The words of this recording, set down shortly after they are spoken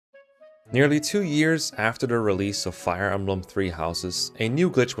Nearly 2 years after the release of Fire Emblem Three Houses, a new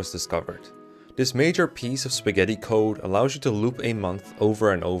glitch was discovered. This major piece of spaghetti code allows you to loop a month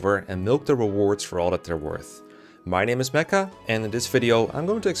over and over and milk the rewards for all that they're worth. My name is Mecha, and in this video I'm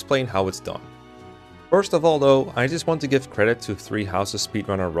going to explain how it's done. First of all though, I just want to give credit to Three Houses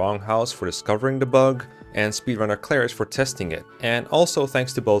speedrunner Wronghouse for discovering the bug, and speedrunner Claris for testing it, and also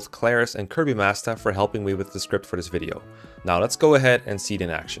thanks to both Claris and Kirby Masta for helping me with the script for this video. Now let's go ahead and see it in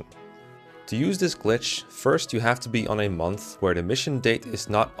action. To use this glitch, first you have to be on a month where the mission date is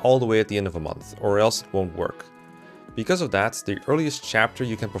not all the way at the end of a month, or else it won't work. Because of that, the earliest chapter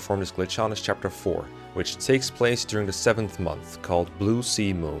you can perform this glitch on is chapter 4, which takes place during the 7th month, called Blue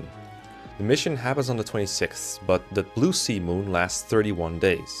Sea Moon. The mission happens on the 26th, but the Blue Sea Moon lasts 31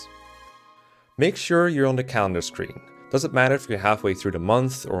 days. Make sure you're on the calendar screen. Doesn't matter if you're halfway through the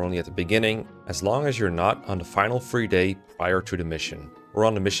month or only at the beginning, as long as you're not on the final free day prior to the mission, or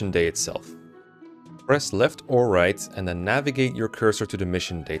on the mission day itself. Press left or right and then navigate your cursor to the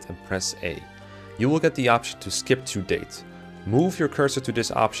mission date and press A. You will get the option to skip to date. Move your cursor to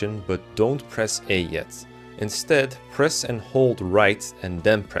this option, but don't press A yet. Instead, press and hold right and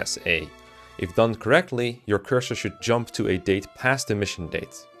then press A. If done correctly, your cursor should jump to a date past the mission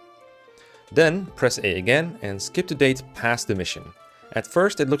date. Then press A again and skip the date past the mission. At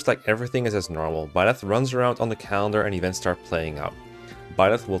first it looks like everything is as normal. Byleth runs around on the calendar and events start playing out.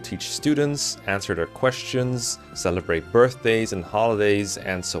 Byleth will teach students, answer their questions, celebrate birthdays and holidays,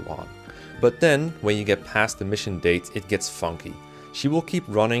 and so on. But then, when you get past the mission date, it gets funky. She will keep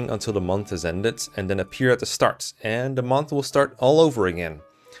running until the month has ended and then appear at the start, and the month will start all over again.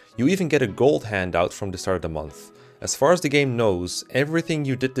 You even get a gold handout from the start of the month. As far as the game knows, everything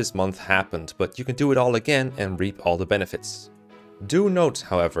you did this month happened, but you can do it all again and reap all the benefits. Do note,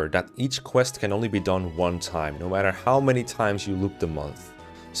 however, that each quest can only be done one time, no matter how many times you loop the month.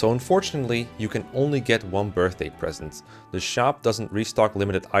 So unfortunately, you can only get one birthday present. The shop doesn't restock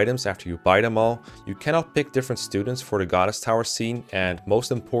limited items after you buy them all, you cannot pick different students for the Goddess Tower scene, and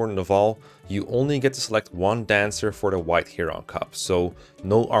most important of all, you only get to select one dancer for the White Heron Cup, so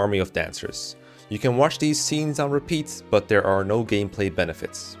no army of dancers. You can watch these scenes on repeat, but there are no gameplay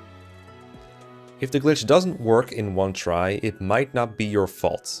benefits. If the glitch doesn't work in one try, it might not be your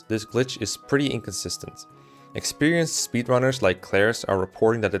fault. This glitch is pretty inconsistent. Experienced speedrunners like Claris are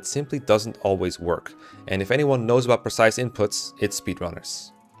reporting that it simply doesn't always work, and if anyone knows about precise inputs, it's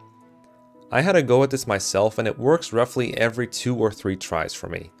speedrunners. I had a go at this myself and it works roughly every 2 or 3 tries for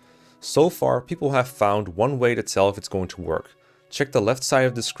me. So far, people have found one way to tell if it's going to work. Check the left side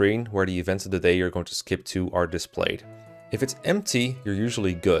of the screen where the events of the day you're going to skip to are displayed. If it's empty, you're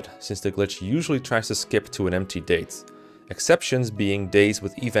usually good, since the glitch usually tries to skip to an empty date. Exceptions being days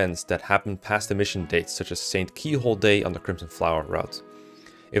with events that happen past the mission date, such as St. Keyhole Day on the Crimson Flower route.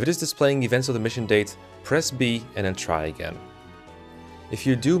 If it is displaying events of the mission date, press B and then try again. If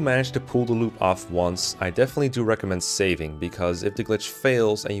you do manage to pull the loop off once, I definitely do recommend saving, because if the glitch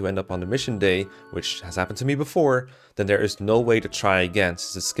fails and you end up on the mission day, which has happened to me before, then there is no way to try again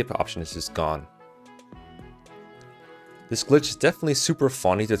since the skip option is just gone. This glitch is definitely super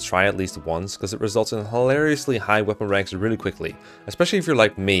funny to try at least once, because it results in hilariously high weapon ranks really quickly, especially if you're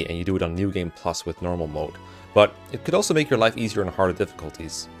like me and you do it on New Game Plus with normal mode, but it could also make your life easier on harder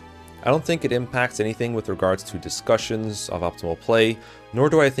difficulties. I don't think it impacts anything with regards to discussions of optimal play, nor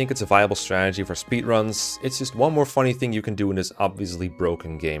do I think it's a viable strategy for speedruns. It's just one more funny thing you can do in this obviously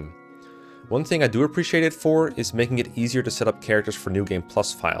broken game. One thing I do appreciate it for is making it easier to set up characters for New Game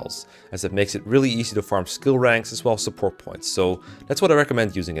Plus files, as it makes it really easy to farm skill ranks as well as support points, so that's what I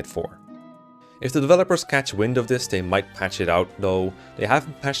recommend using it for. If the developers catch wind of this, they might patch it out, though they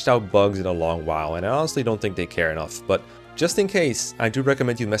haven't patched out bugs in a long while and I honestly don't think they care enough, but just in case, I do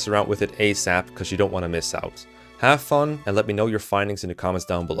recommend you mess around with it ASAP because you don't want to miss out. Have fun and let me know your findings in the comments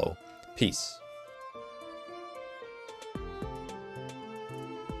down below. Peace.